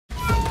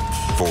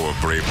Four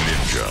brave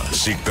ninja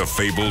seek the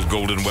fabled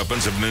golden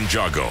weapons of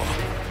Ninjago.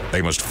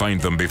 They must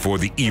find them before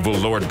the evil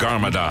Lord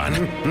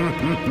Garmadon.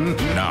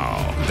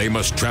 Now, they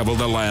must travel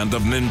the land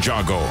of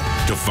Ninjago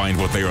to find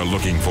what they are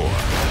looking for.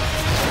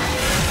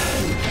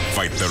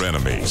 Fight their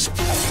enemies.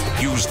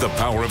 Use the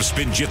power of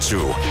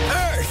Spinjitzu.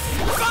 Earth!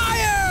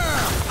 Fire!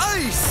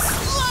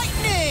 Ice!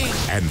 Lightning!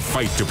 And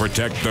fight to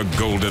protect the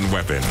golden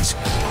weapons.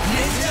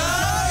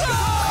 Ninjago!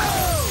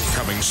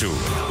 Coming soon.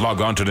 Log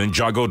on to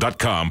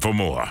Ninjago.com for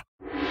more.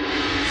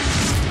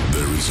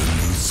 There is a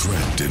new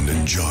threat in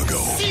Ninjago.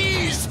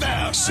 Seize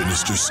them!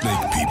 Sinister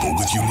snake people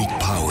with unique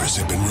powers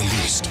have been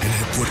released and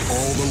have put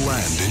all the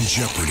land in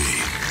jeopardy.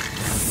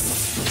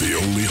 The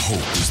only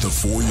hope is the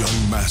four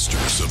young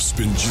masters of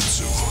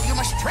Spinjitzu. You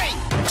must train!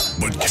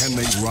 But can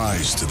they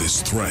rise to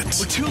this threat?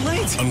 We're too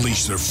late!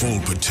 Unleash their full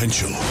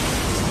potential.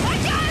 I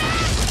got it!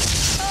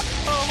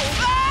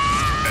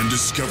 And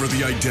discover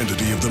the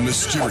identity of the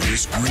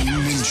mysterious Green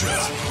Ninja.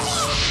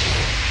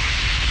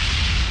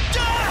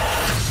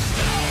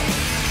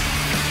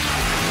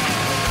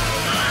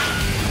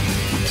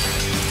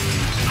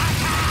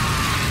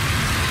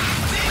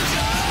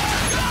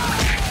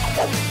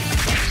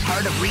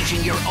 Part of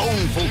reaching your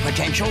own full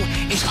potential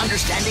is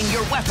understanding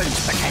your weapon's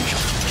potential.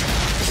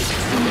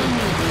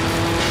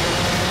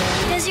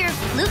 Does your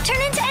flute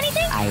turn into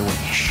anything? I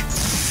wish.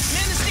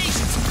 Man the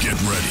stations! Get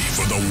ready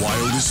for the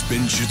wildest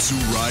Spinjitzu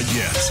ride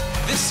yet.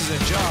 This is a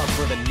job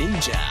for the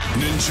ninja.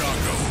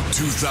 Ninjago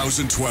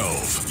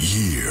 2012,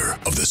 Year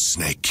of the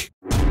Snake.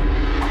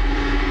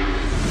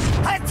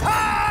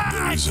 Attack!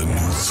 There is a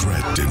new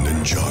threat in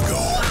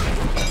Ninjago.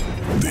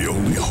 The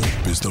only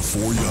hope is the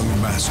four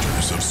young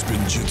masters of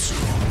Spinjitzu.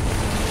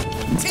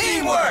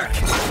 Teamwork!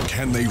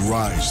 Can they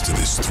rise to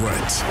this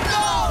threat?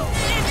 Go!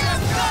 Ninja,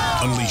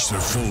 go! Unleash their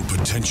full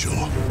potential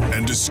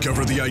and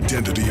discover the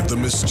identity of the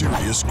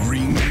mysterious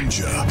Green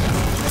Ninja.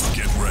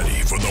 Get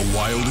ready for the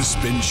wildest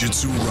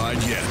Spinjitzu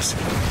ride yet.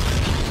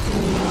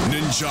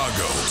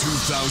 Ninjago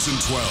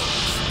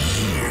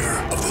 2012, Year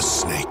of the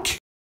Snake.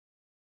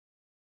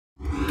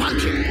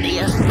 Punch it,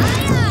 Nia.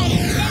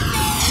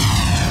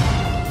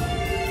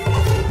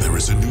 There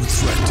is a new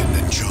threat in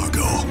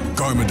Ninjago.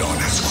 Garmadon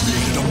has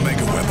created a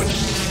mega weapon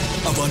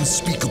of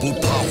unspeakable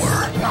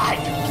power. I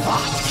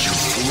thought you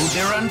two,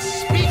 they're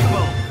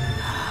unspeakable.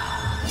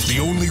 The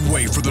only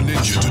way for the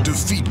ninja to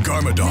defeat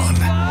Garmadon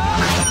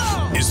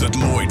is that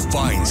Lloyd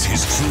finds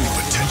his true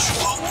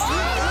potential.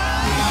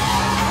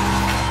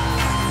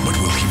 But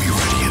will he be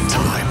ready in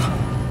time?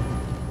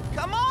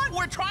 Come on,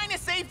 we're trying to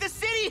save the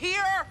city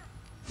here!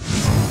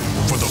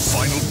 For the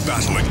final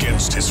battle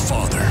against his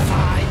father.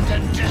 Find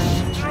and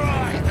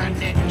destroy the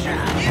ninja.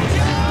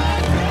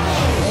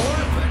 Or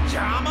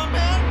Pajama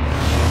Man?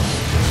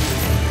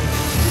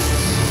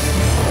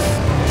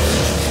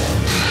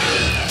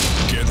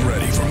 Get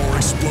ready for more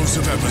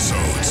explosive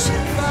episodes.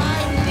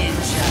 Find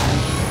ninja.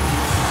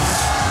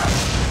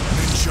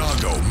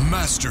 Ninjago,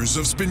 Masters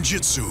of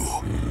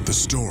Spinjitzu. The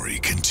story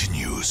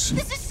continues.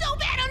 This is so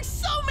bad on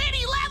so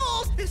many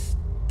levels! This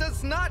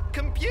does not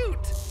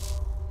compute.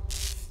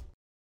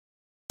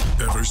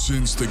 Ever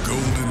since the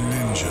Golden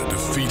Ninja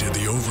defeated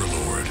the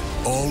Overlord,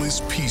 all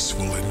is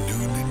peaceful in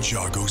New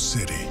Ninjago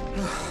City.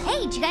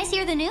 Hey, did you guys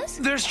hear the news?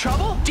 There's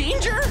trouble?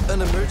 Danger?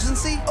 An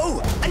emergency?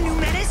 Oh, a new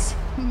menace?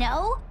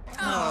 No.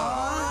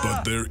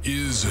 But there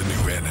is a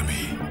new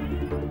enemy.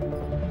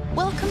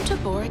 Welcome to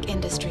Borg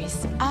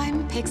Industries.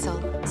 I'm Pixel.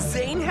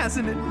 Zane has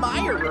an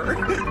admirer.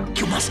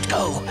 You must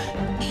go.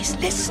 He's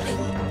listening.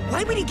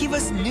 Why would he give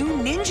us new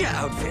ninja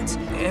outfits?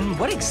 And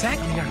what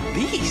exactly are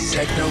these?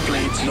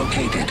 Technoblades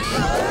located.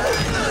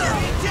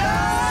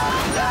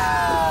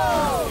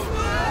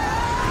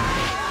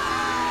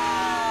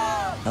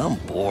 I'm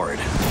bored.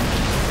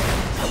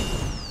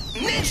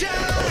 Ninja!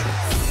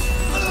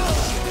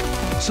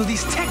 So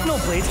these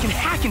technoblades can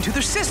hack into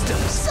their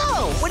systems. So,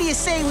 what do you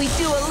say we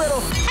do a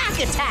little hack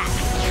attack?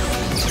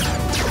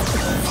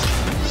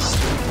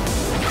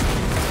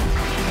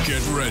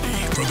 Get ready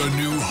for the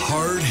new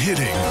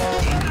hard-hitting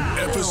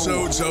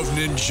episodes of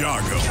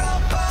Ninjago.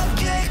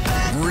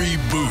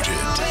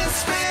 Rebooted.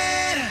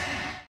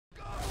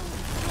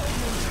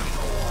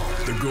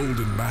 The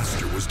Golden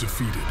Master was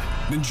defeated.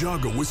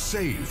 Ninjago was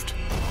saved.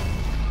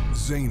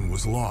 Zane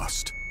was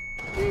lost.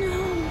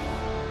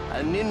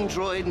 A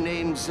ninjroid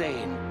named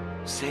Zane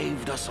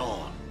saved us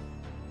all.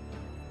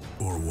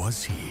 Or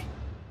was he?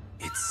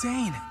 It's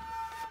Zane.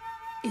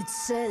 It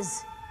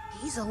says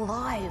he's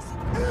alive.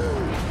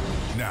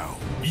 Now,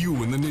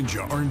 you and the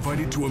ninja are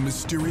invited to a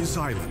mysterious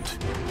island,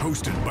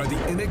 hosted by the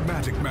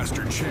enigmatic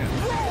Master Chen.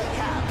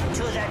 Welcome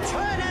to the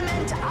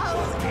Tournament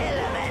of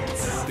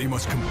Elements. They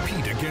must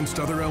compete against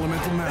other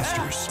elemental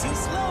masters Too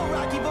slow,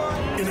 Rocky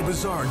Boy. in a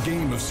bizarre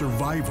game of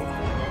survival,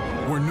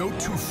 where no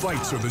two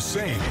fights are the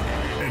same,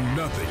 and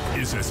nothing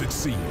is as it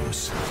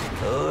seems.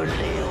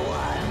 Only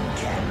one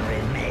can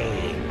remain.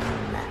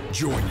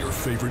 Join your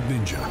favorite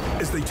ninja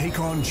as they take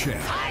on Chen,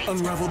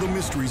 unravel the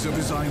mysteries of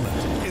his island,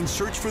 and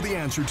search for the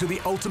answer to the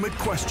ultimate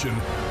question,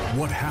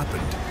 what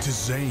happened to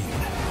Zane?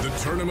 The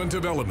Tournament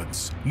of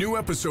Elements. New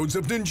episodes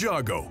of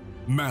Ninjago.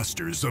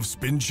 Masters of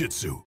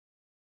Spinjitzu.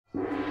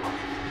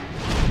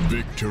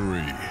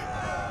 Victory.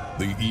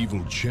 The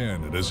evil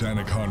Chen and his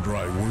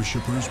Anacondri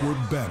worshippers were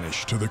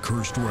banished to the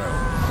cursed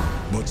realm.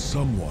 But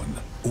someone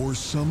or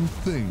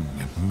something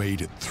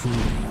made it through.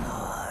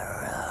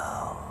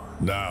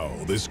 Now,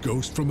 this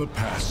ghost from the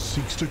past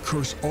seeks to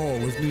curse all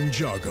of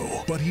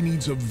Ninjago, but he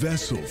needs a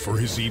vessel for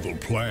his evil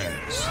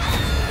plans.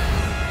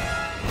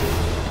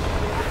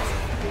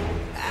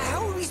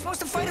 How are we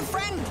supposed to fight a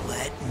friend?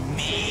 Let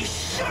me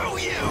show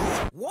you!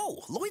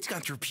 Whoa, Lloyd's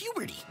gone through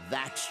puberty.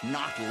 That's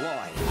not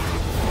Lloyd.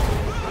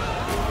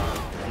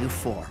 You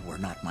four were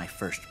not my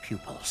first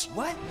pupils.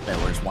 What? There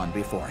was one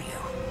before you.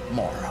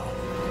 Moro,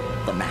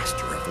 the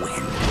master of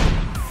wind.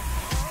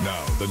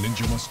 Now, the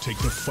ninja must take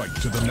the fight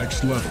to the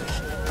next level.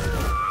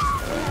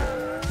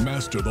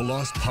 Master the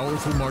lost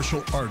powerful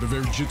martial art of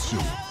air jitsu.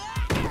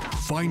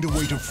 Find a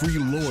way to free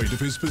Lloyd of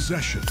his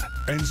possession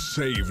and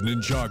save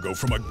Ninjago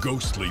from a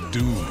ghostly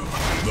doom.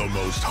 The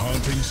most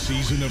haunting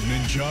season of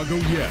Ninjago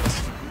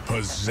yet.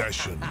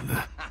 Possession.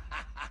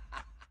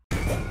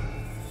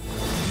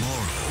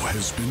 Moro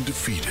has been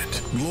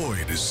defeated.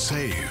 Lloyd is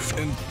saved,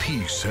 and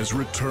peace has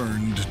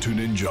returned to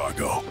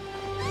Ninjago.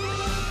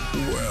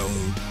 Well,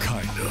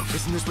 kind of.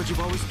 Isn't this what you've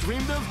always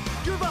dreamed of?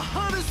 You're the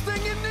hottest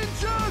thing in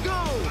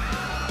Ninjago!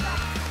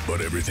 But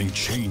everything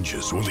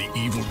changes when the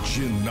evil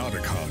Jin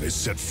Nadakon is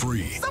set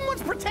free.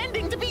 Someone's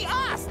pretending to be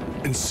us!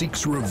 And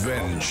seeks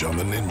revenge on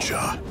the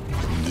ninja.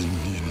 The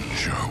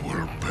ninja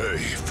will pay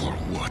for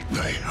what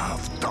they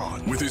have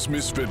done. With his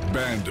misfit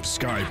band of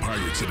sky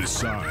pirates at his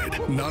side,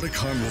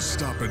 Nadakon will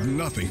stop at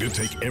nothing to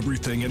take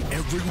everything and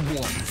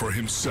everyone for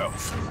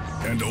himself.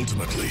 And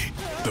ultimately,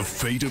 the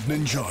fate of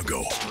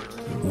Ninjago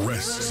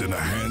rests in the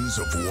hands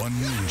of one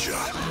ninja.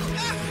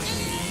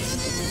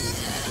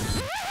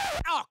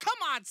 Oh,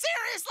 come on,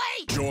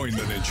 seriously? Join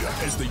the ninja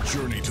as they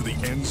journey to the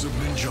ends of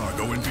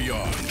Ninjago and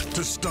beyond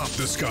to stop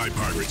the sky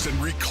pirates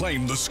and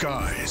reclaim the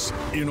skies.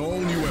 In all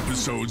new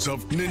episodes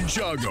of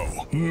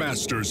Ninjago,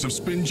 Masters of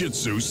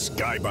Spinjitzu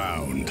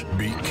Skybound.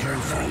 Be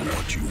careful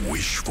what you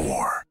wish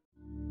for.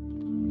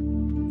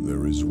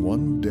 There is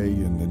one day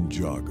in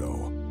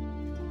Ninjago.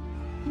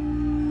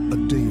 A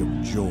day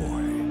of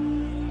joy.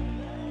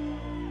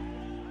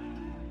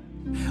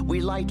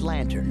 We light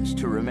lanterns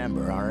to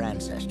remember our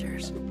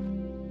ancestors.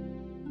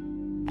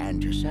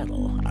 And to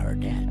settle our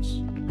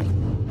debts.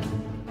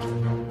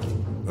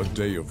 A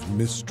day of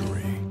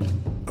mystery,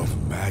 of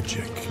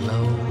magic.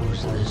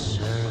 Close the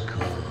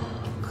circle.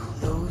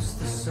 Close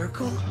the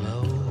circle?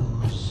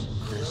 Close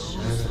the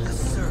circle. The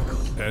circle.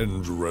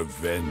 And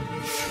revenge.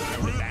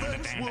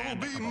 Revenge will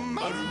be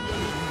mine.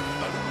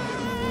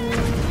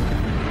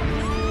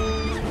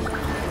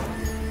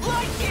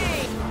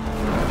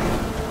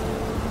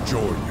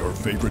 Join your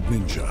favorite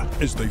ninja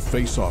as they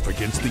face off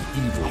against the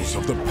evils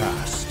of the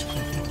past.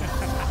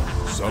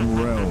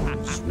 Some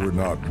realms were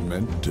not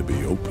meant to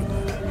be opened.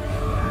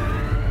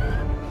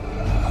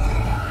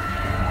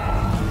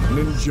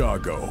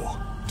 Ninjago,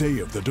 Day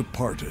of the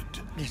Departed.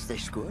 Is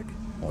this good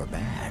or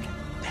bad?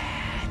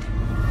 Bad.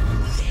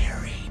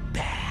 Very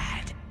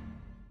bad.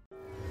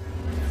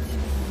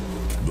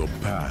 The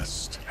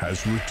past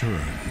has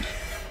returned.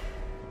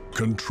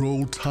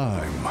 Control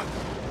time.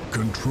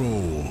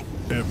 Control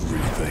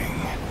everything.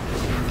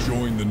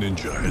 Join the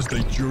ninja as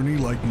they journey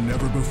like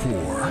never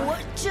before.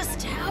 What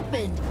just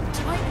happened?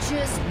 Time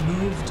just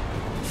moved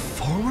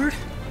Forward?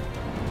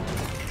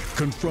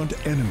 Confront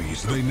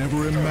enemies they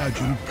never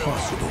imagined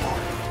possible.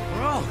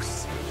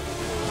 Gross.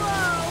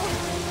 Whoa!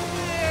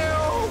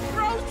 Ew!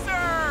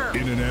 Grosser!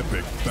 In an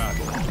epic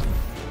battle.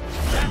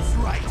 That's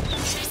right.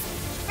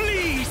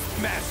 Please,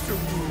 Master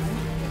Wu.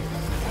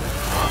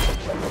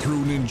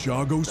 Through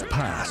Ninjago's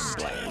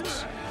past.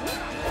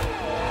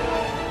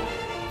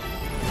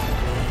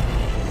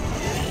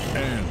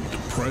 And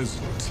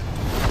present.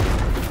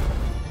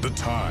 The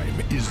time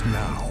is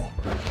now.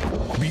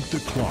 Beat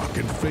the clock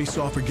and face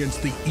off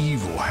against the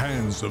evil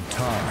hands of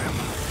time.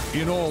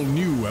 In all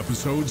new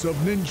episodes of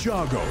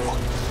Ninjago.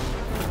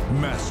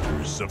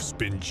 Masters of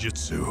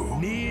Spinjitzu.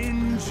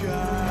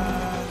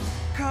 Ninja,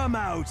 come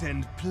out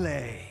and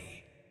play.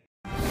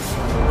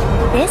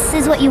 This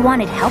is what you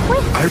wanted help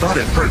with? I thought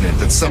it pertinent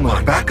that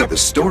someone back up the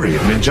story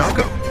of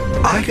Ninjago.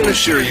 I can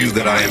assure you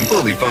that I am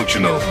fully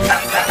functional.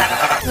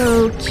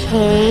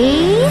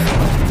 Okay.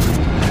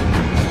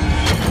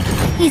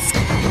 He's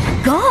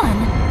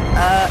gone.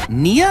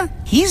 Nia?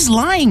 He's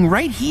lying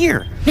right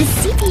here. The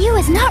CPU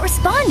is not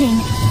responding.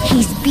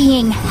 He's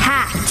being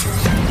hacked.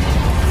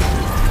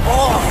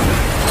 Oh,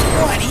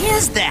 what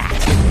is that?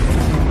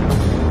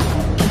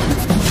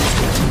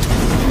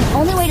 The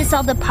only way to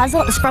solve the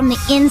puzzle is from the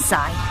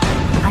inside.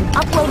 I'm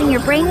uploading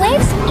your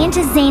brainwaves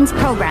into Zane's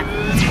program.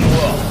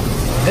 Whoa,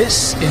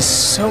 this is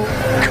so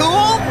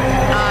Cool?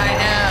 I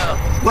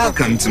know.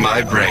 Welcome to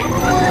my brain.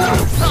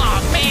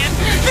 Oh man,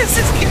 this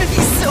is gonna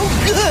be so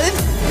good.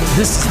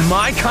 This is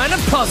my kind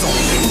of puzzle.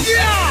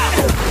 Yeah!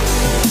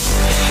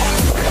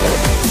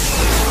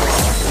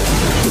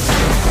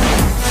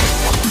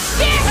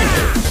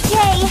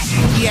 Jay!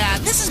 Yeah,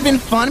 this has been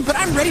fun, but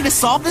I'm ready to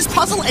solve this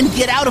puzzle and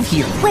get out of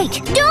here.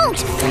 Wait,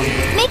 don't!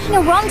 Making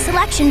a wrong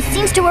selection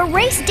seems to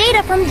erase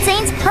data from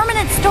Zane's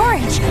permanent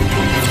storage.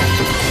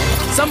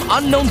 Some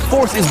unknown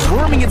force is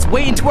worming its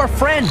way into our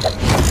friend.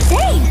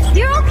 Zane,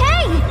 you're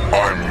okay!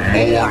 I'm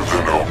more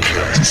than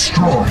okay.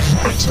 Destroy.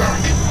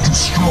 Attack.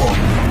 Destroy.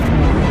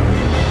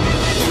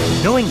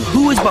 Knowing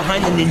who is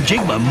behind the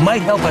Ninjigma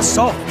might help us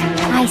solve.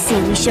 I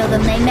say we show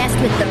them they messed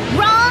with the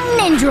wrong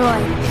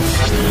Nindroid.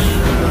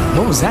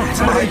 What was that?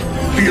 I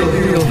feel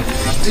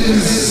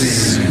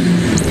dizzy.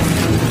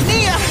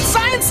 Nia,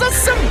 science does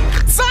some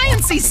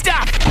sciencey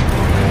stuff.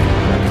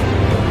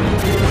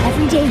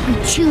 Every day we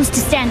choose to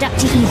stand up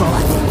to evil.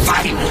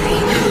 Finally,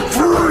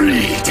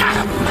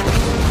 freedom.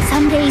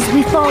 Some days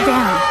we fall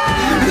down.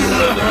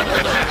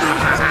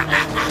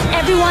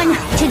 Everyone,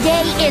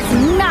 today is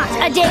not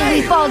a day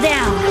we fall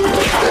down.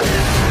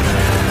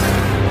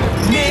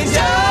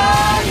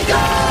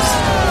 Ninjago!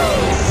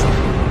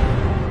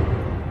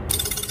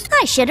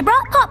 I should have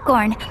brought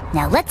popcorn.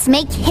 Now let's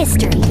make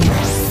history.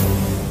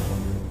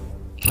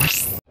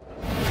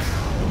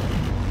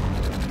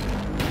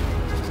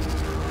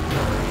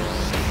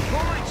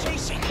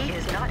 He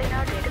is not in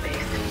our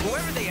database.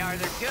 Whoever they are,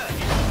 they're good.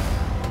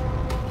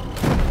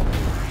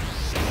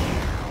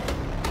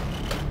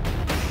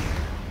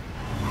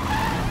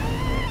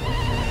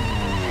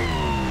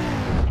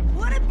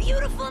 What a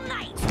beautiful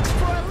night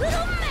for a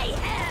little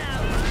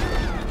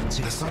mayhem!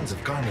 The Sons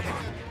of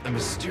Garmadon, a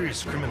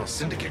mysterious criminal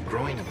syndicate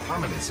growing in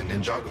prominence in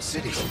Ninjago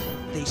City.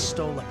 They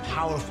stole a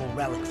powerful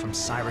relic from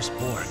Cyrus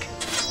Borg.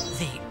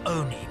 The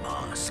Oni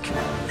mask.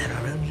 There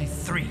are only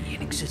 3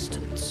 in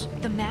existence.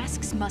 The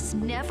masks must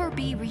never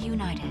be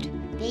reunited.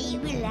 They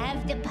will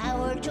have the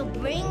power to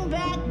bring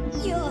back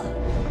your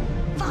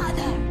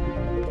father.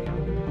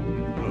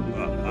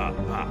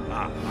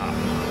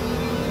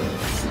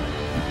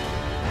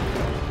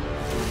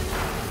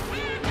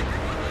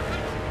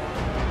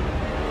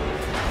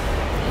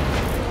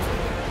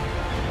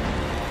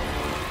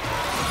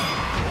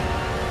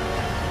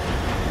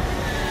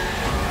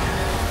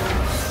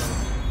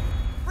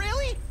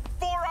 Really?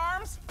 4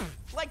 arms?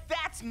 Like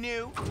that's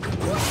new.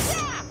 What's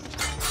that?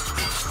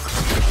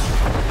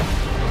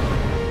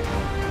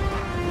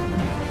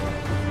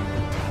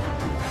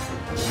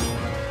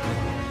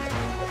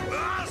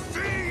 I'll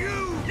see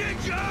you,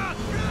 ninja!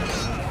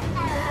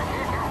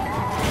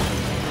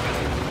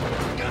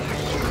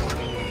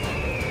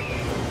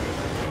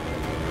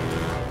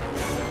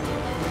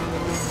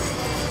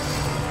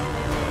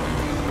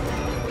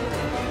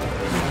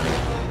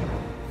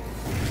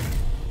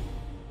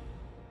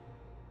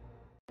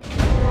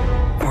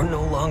 We're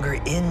no longer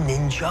in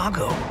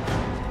Ninjago.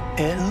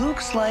 It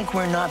looks like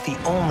we're not the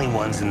only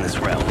ones in this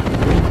realm.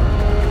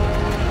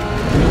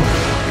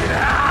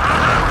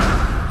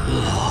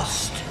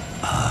 Lost,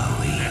 are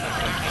we?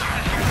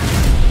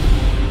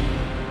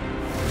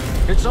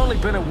 It's only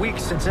been a week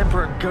since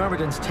Emperor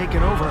Garmadon's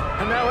taken over,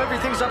 and now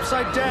everything's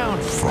upside down.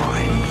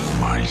 Find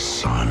my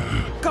son.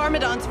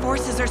 Garmadon's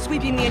forces are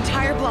sweeping the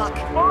entire block.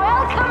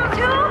 Welcome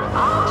to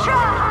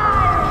Ultra!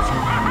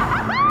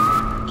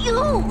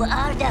 You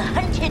are the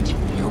hunted.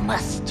 You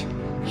must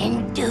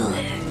endure.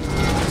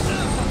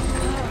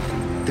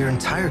 Their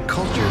entire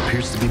culture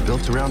appears to be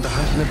built around the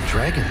hunting of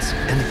dragons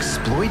and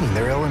exploiting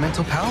their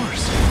elemental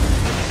powers.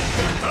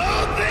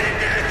 Open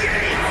the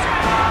gates!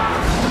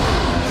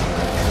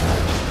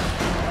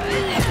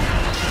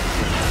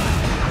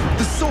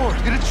 The sword,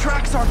 it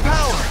attracts our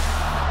power!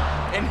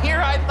 And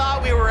here I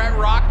thought we were at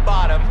rock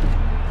bottom.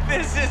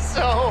 This is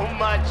so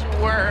much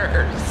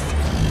worse.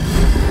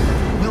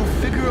 We'll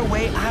figure a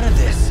way out of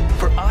this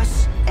for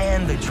us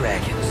and the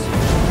dragons.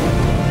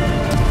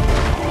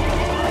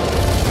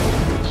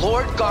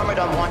 Lord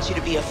Garmadon wants you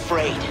to be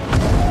afraid.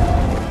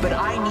 But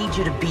I need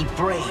you to be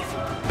brave.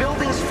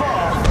 Buildings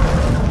fall,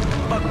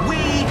 but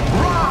we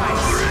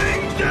rise!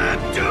 Bring them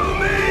to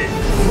me!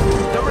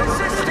 The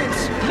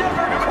resistance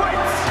never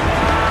quits!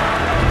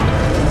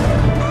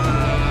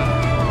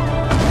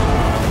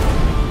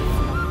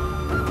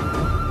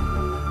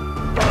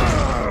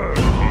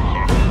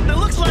 It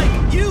looks like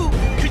you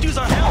could use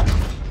our help.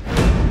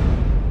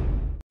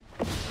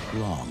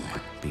 Long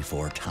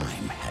before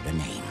time had a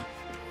name,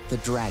 the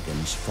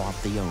dragons fought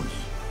the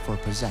Oni for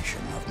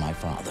possession of my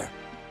father.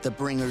 The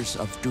bringers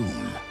of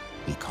doom,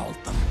 he called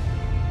them.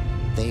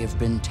 They have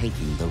been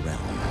taking the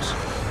realms,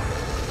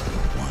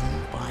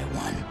 one by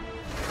one.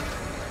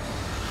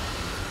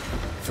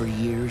 For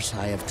years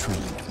I have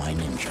trained my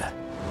ninja.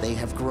 They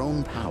have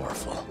grown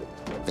powerful.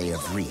 They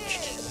have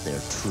reached their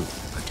true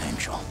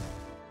potential.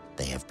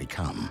 They have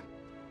become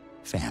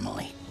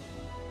family.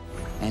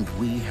 And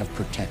we have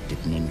protected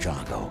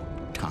Ninjago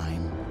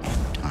time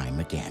and time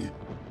again.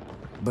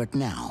 But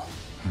now,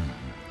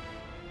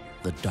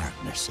 the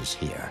darkness is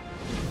here.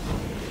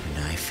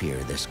 And I fear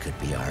this could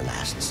be our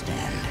last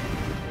stand.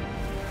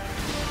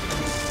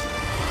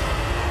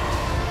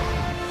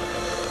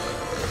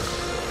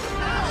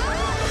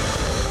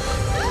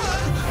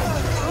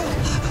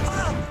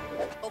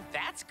 Oh,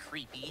 that's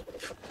creepy.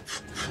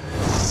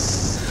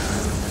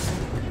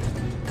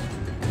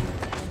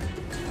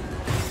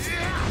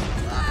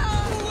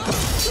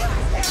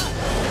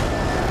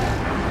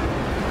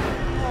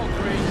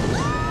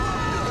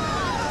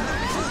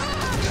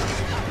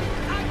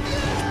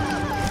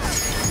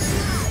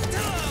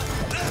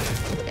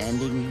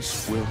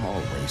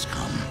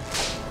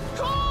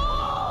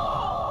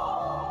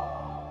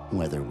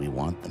 whether we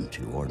want them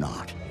to or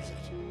not.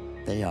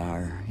 They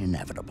are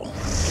inevitable.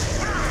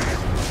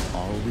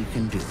 All we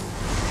can do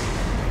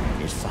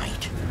is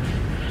fight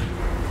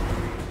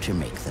to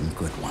make them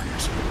good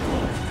ones.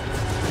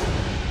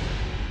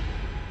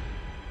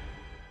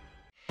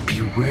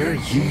 Beware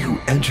ye who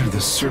enter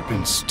the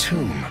serpent's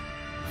tomb,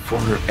 for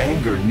her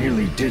anger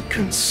nearly did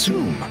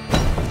consume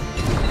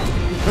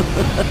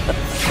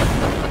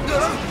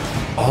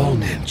all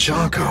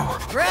Ninjago.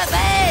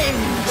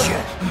 Revenge!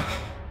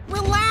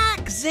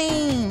 Relax,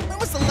 Zane. When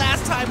was the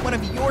last time one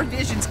of your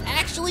visions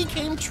actually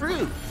came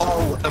true?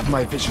 All of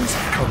my visions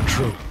have come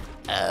true.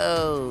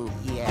 Oh,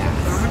 yeah.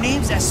 Her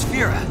name's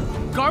Asphira.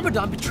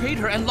 Garmadon betrayed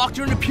her and locked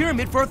her in a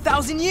pyramid for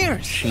 1,000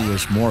 years. She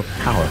is more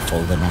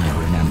powerful than I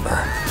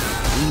remember.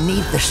 We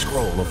need the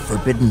scroll of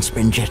forbidden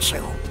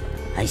Spinjitzu.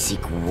 I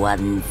seek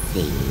one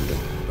thing.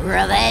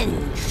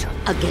 Revenge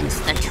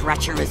against the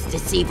treacherous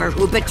deceiver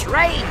who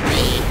betrayed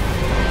me.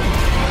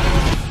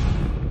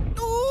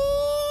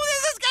 Ooh,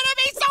 this is gonna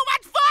be so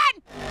much fun!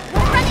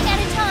 We're running out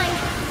of time.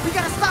 We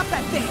gotta stop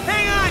that thing.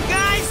 Hang on,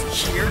 guys.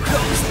 Here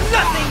goes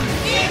nothing.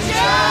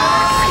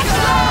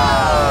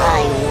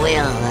 I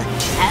will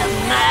have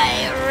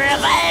my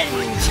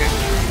revenge.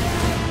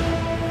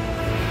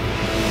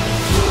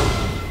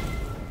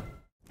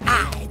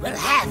 I will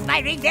have my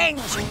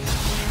revenge.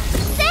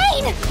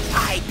 Zane!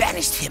 I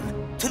banished him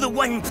to the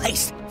one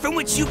place from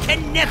which you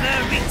can never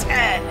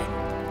return.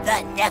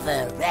 The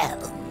Never Realm.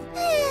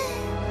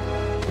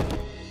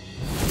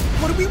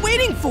 What are we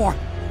waiting for?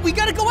 We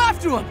gotta go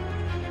after him.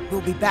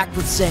 We'll be back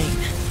with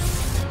Zane.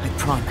 I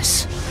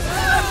promise.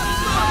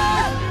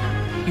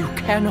 You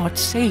cannot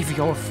save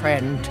your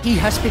friend. He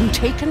has been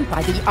taken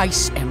by the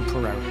Ice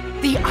Emperor.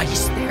 The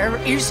ice there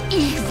is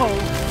evil.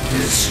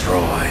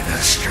 Destroy the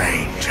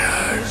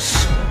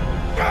strangers.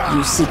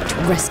 You seek to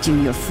rescue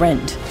your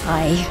friend.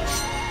 I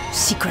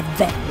seek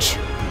revenge.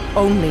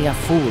 Only a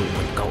fool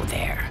would go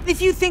there.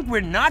 If you think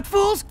we're not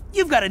fools,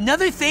 you've got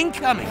another thing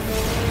coming.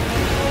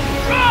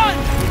 Run!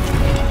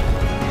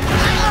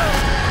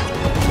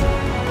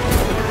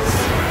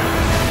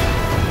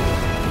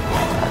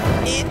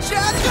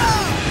 Ninjago!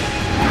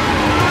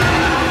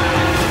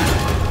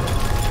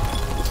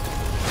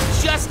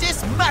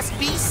 Justice must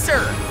be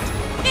served.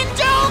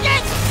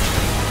 Indulgence!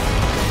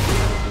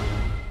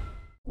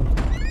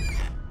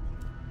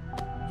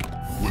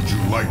 Would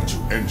you like to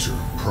enter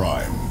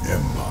Prime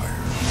Empire?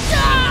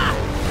 Ah!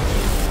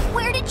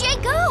 Where did Jay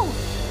go?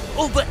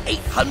 Over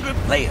 800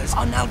 players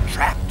are now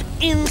trapped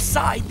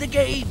inside the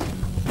game.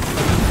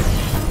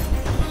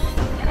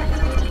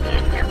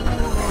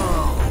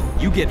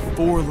 You get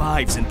 4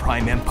 lives in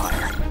Prime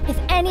Empire. If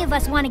any of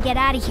us want to get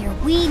out of here,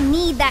 we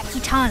need that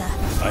katana.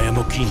 I am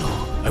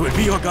Okino. I will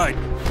be your guide.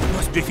 You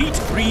must defeat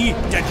 3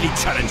 deadly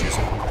challenges.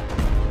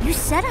 You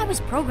said I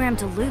was programmed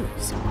to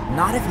lose.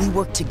 Not if we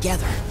work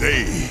together.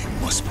 They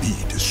must be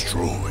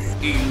destroyed.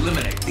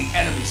 Eliminate the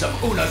enemies of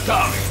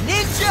Unagami.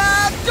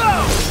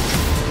 Ninjago!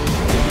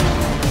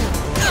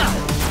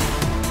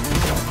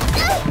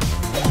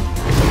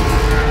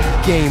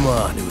 Game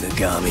on,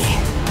 Unagami.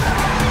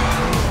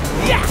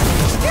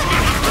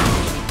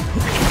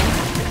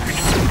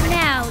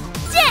 Now,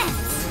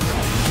 dance!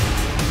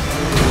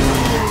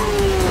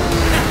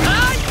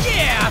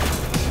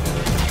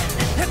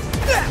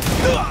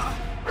 Yeah!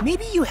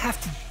 Maybe you have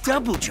to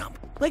double jump,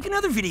 like in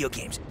other video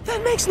games.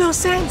 That makes no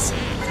sense. Go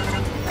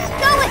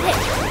with it!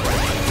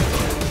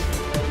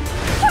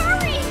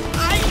 Hurry!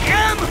 I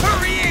am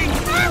hurrying!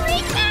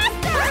 Hurry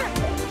faster!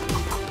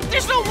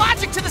 There's no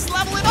logic to this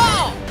level at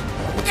all!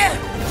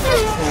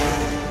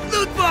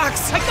 Loot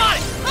box! I got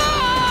it!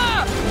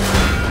 Ah!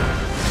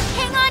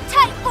 Hang on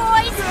tight,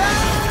 boys!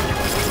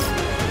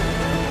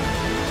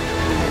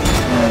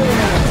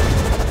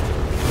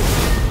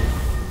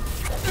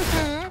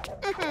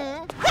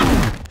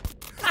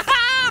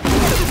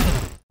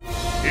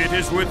 It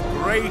is with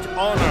great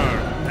honor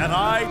that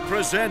I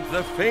present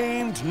the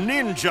famed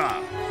ninja.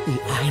 The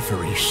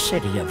Ivory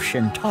City of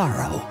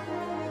Shintaro.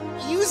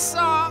 You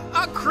saw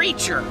a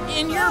creature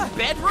in your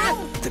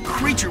bedroom? The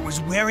creature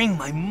was wearing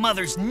my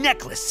mother's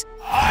necklace.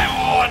 I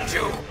warned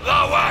you,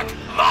 the work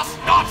must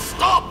not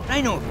stop.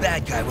 I know a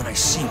bad guy when I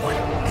see one,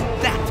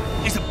 and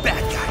that is a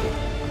bad guy.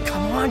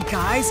 Come on,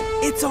 guys,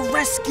 it's a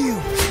rescue.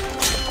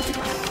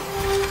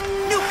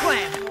 New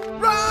plan,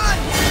 run!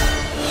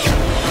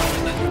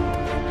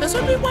 There's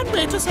only one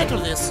way to settle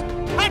this.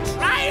 A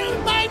trial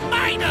by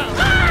minor!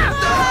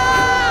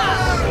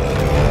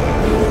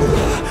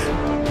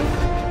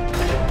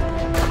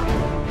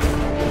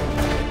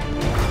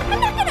 I'm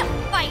not gonna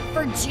fight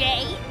for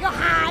Jay. You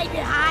hide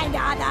behind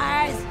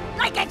others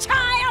like a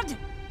child.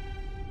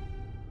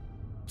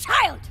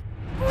 Child,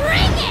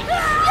 bring it!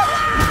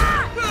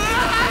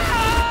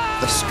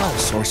 The Skull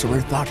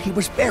Sorcerer thought he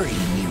was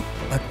burying you.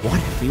 But what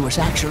if he was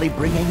actually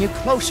bringing you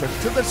closer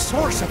to the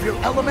source of your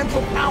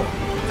elemental power?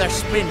 The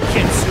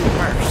Spinjitzu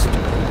burst.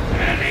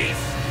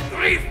 Release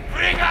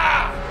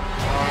Griefbringer!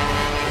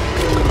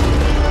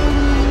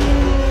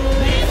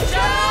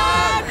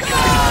 Ninjago!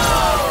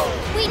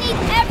 We need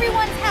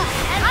everyone's help,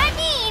 and I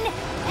mean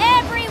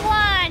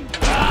everyone!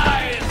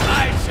 Rise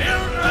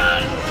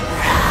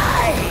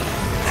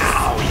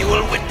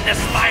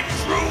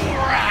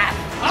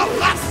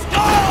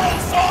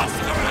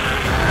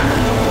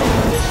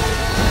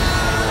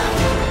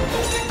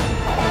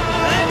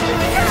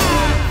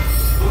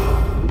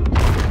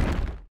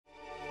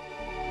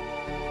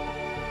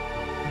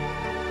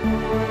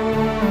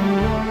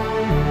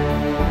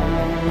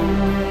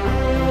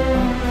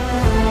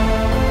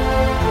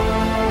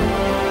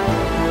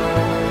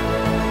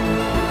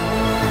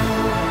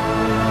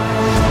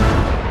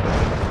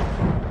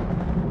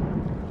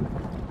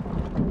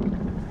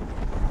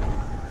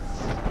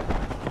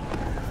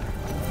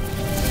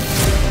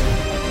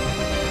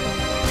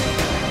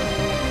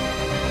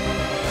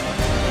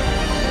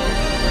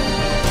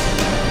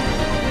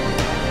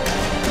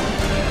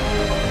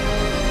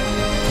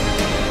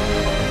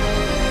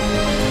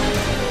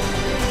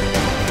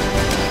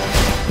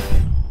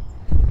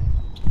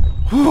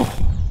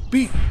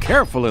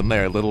careful in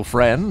there, little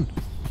friend.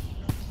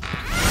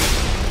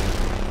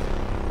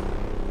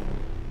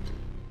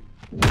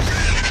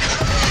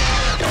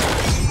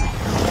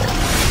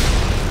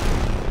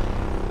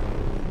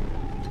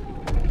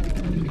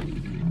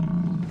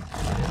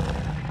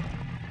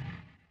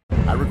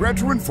 I regret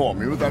to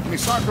inform you that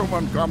Misako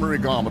Montgomery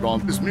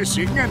Garmadon is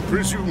missing and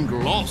presumed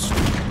lost.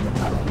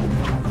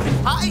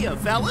 Hiya,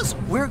 fellas.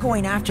 We're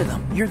going after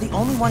them. You're the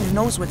only one who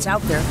knows what's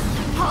out there.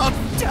 I'll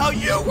tell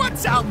you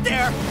what's out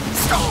there.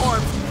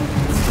 Storm!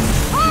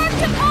 Arm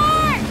to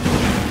arm!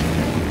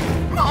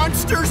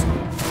 Monsters!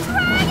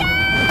 Dragon!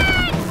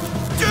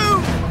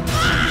 Dude!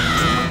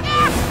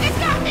 It's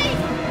got me!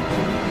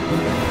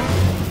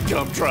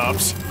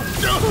 Gumdrops.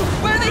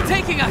 Where are they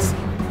taking us?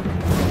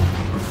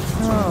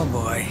 Oh,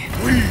 boy.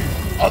 We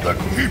are the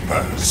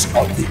keepers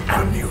of the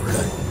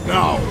amulet.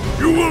 Now,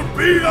 you will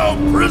be our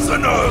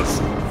prisoners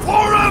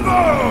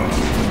forever!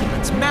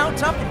 Let's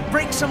mount up and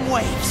break some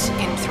waves.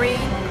 In 3,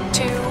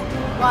 2,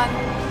 1.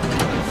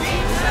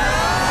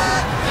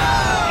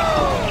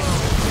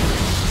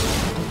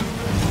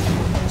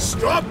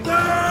 Stop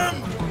them!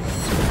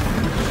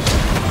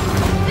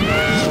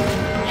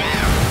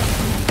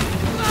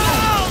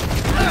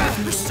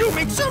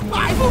 Assuming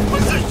survival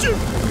position!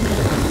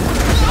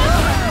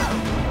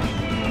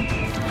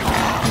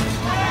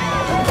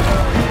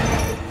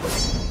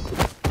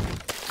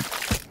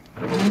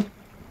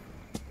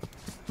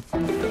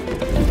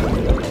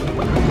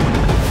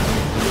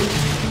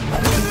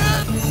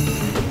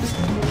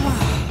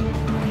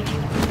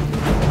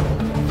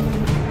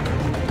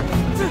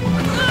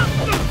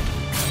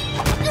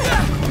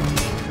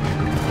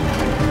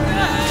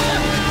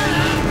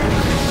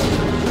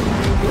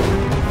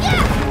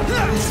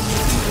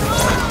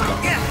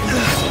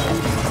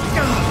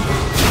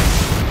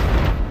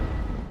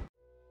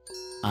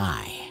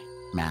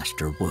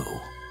 Master Wu,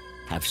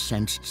 have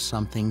sensed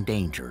something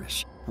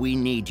dangerous. We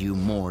need you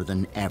more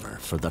than ever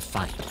for the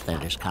fight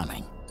that is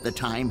coming. The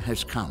time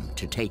has come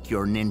to take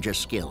your ninja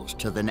skills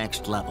to the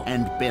next level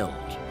and build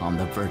on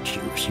the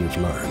virtues you've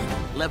learned.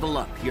 Level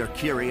up your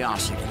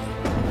curiosity.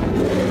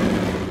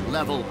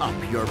 Level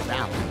up your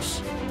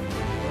balance.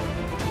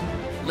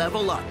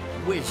 Level up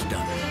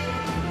wisdom.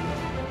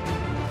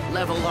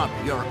 Level up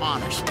your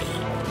honesty,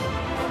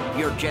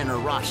 your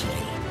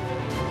generosity.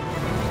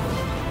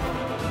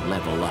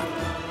 Level up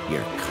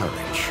your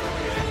courage.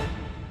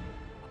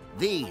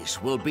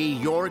 These will be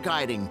your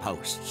guiding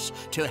posts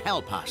to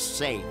help us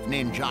save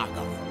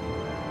Ninjago.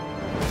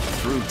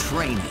 Through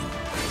training,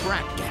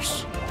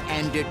 practice,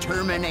 and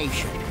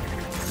determination,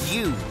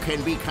 you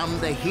can become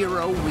the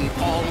hero we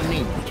all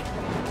need.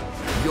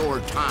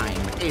 Your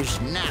time is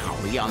now,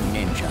 young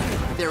ninja.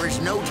 There is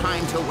no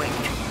time to wait.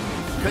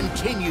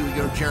 Continue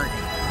your journey.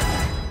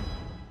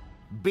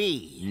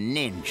 Be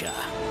ninja.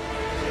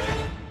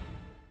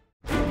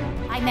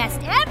 I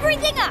messed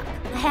everything up.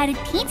 I had a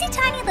teensy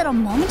tiny little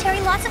momentary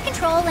loss of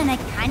control and I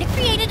kind of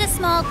created a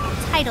small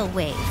tidal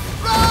wave.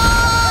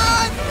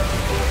 Run!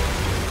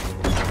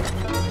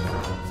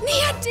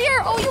 Nia,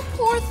 dear, oh, you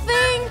poor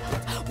thing.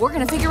 We're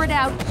gonna figure it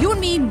out. You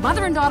and me,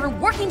 mother and daughter,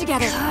 working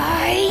together.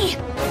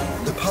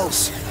 The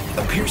pulse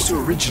appears to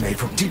originate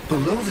from deep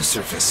below the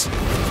surface.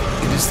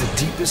 It is the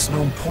deepest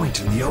known point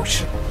in the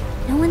ocean.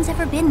 No one's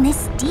ever been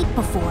this deep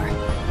before.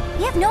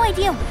 We have no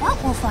idea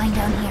what we'll find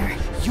down here.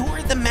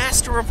 You're the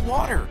master of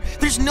water.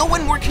 There's no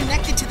one more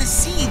connected to the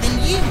sea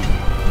than you.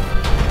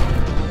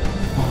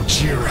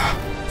 Ojira.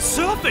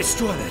 Surface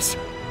dwellers!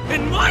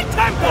 In my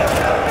temple!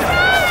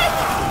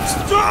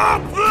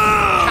 Stop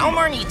them!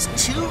 Kalmar needs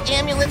 2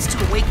 amulets to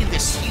awaken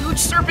this huge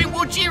serpent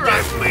Wojira.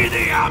 Give me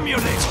the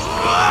amulet!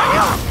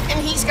 And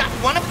he's got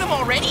one of them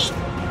already?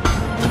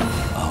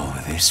 Oh,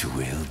 this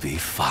will be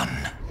fun.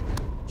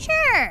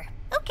 Sure.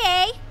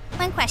 Okay.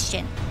 One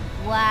question.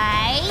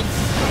 Why?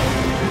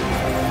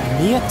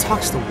 Nia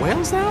talks to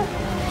whales now?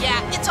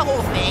 Yeah, it's a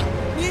whole thing.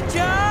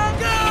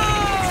 Ninjago!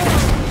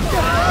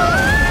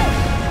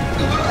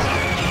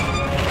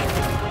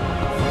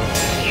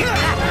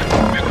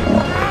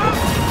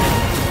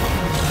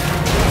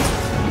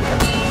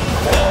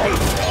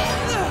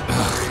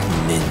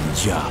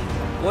 Ninja.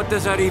 What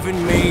does that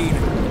even mean?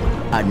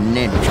 A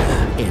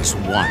ninja is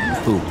one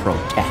who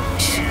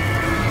protects.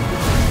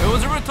 It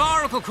was a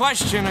rhetorical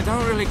question. I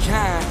don't really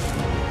care.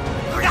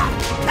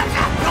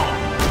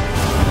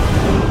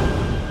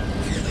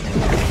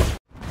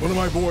 One of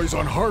my boys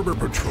on harbor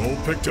patrol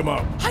picked him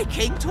up. I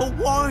came to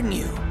warn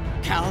you.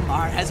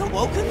 Kalmar has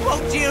awoken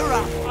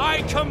Wojira.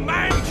 I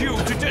command you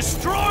to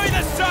destroy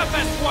the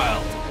surface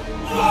world!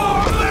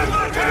 Long live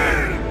the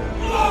king!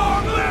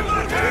 Long live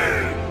the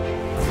king!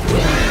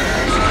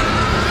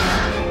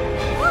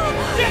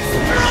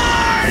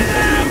 Destroy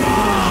them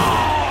all!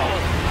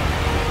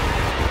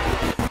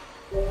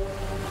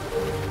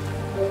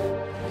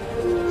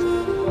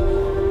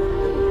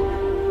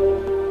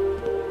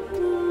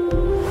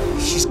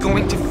 She's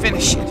going to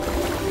finish it.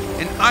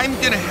 And I'm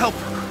gonna help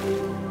her.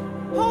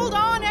 Hold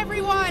on,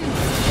 everyone!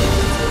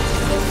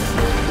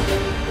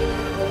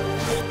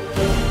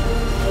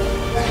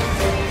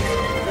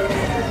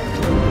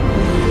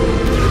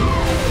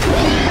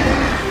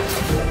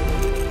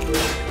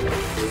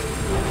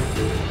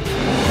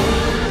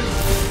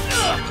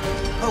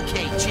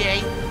 Okay,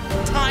 Jay.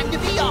 Time to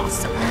be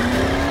awesome.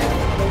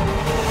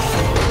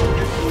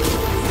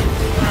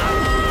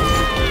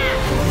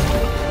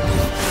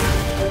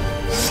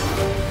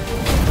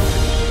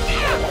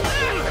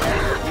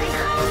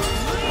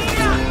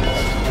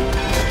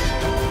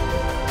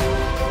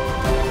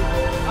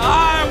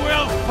 I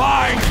will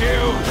find you!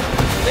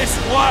 This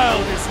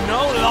world is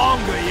no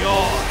longer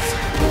yours!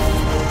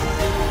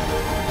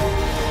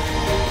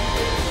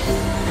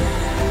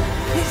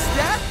 Is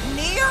that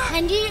Nia?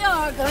 And you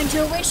are going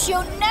to wish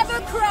you never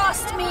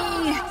crossed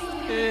me!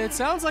 It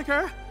sounds like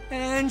her.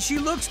 And she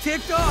looks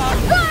ticked off.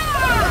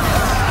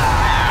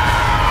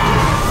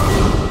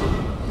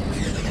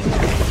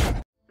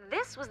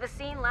 This was the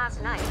scene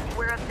last night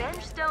where a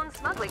Vengestone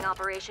smuggling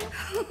operation...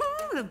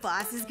 The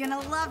boss is gonna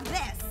love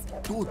this.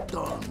 Two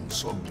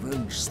tons of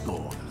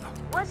Vengestone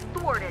 ...was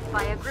thwarted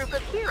by a group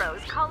of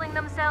heroes calling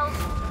themselves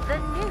the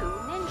New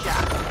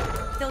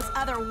Ninja. Those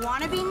other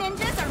wannabe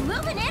ninjas are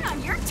moving in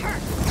on your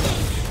turf.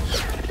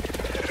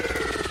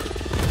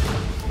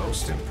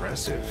 Most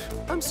impressive.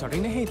 I'm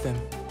starting to hate them.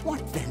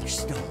 What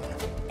Vengestone?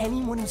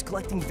 Anyone who's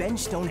collecting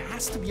Vengestone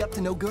has to be up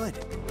to no good.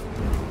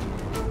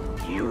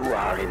 You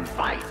are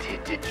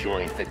invited to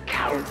join the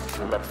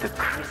Council of the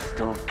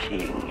Crystal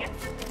King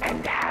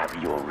and have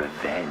your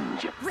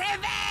revenge.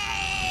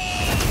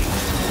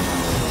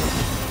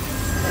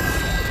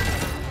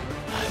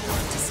 I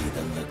want to see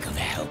the look of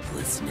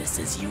helplessness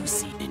as you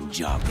see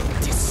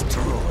Ninjago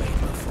destroyed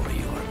before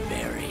your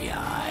very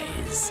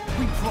eyes.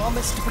 We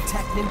promised to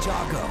protect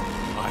Ninjago.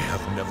 I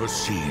have never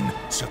seen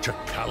such a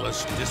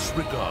callous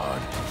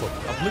disregard for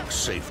public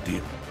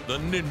safety. The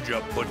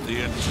ninja put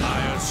the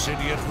entire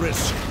city at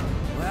risk.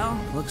 Well,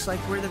 looks like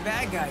we're the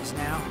bad guys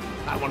now.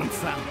 I want him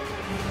found.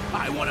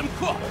 I want him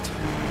caught.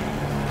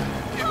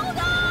 Hold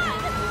on!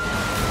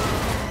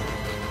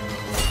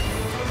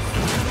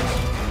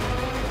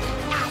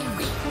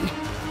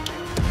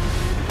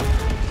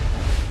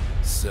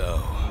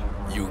 So,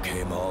 you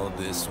came all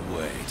this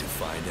way to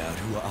find out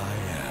who I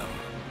am.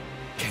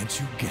 Can't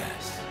you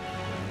guess?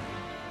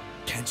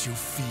 Can't you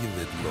feel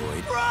it,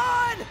 Lloyd?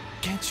 Run!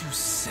 Can't you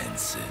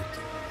sense it?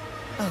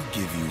 I'll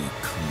give you a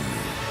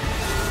clue.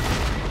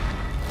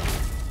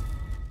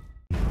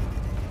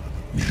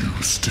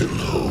 You still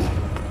hope.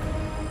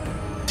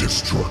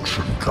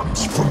 Destruction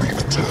comes from the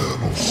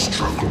eternal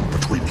struggle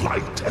between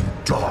light and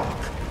dark.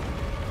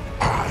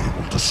 I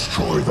will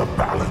destroy the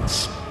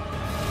balance.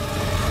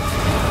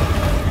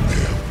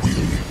 There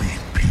will be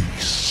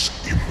peace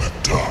in the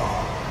dark.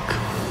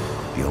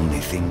 The only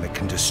thing that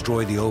can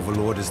destroy the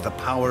Overlord is the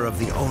power of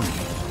the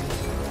Oni.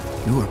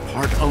 You are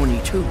part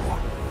Oni too.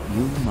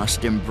 You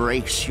must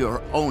embrace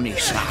your Oni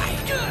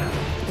side.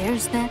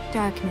 There's that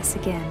darkness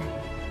again.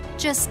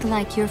 Just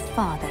like your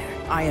father.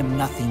 I am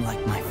nothing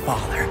like my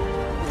father.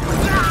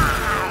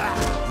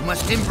 You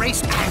must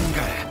embrace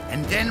anger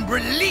and then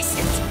release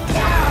it.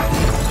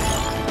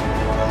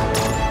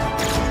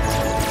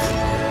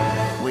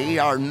 We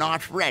are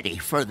not ready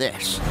for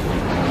this.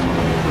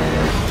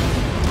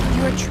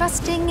 You're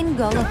trusting and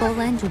gullible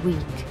and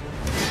weak,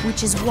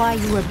 which is why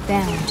you are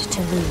bound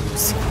to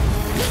lose.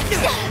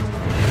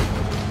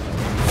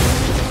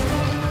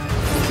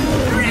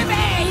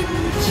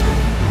 Revenge!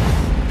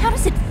 How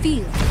does it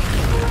feel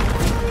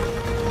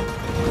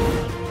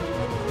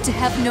to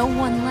have no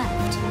one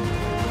left?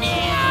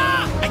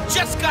 I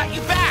just got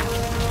you back!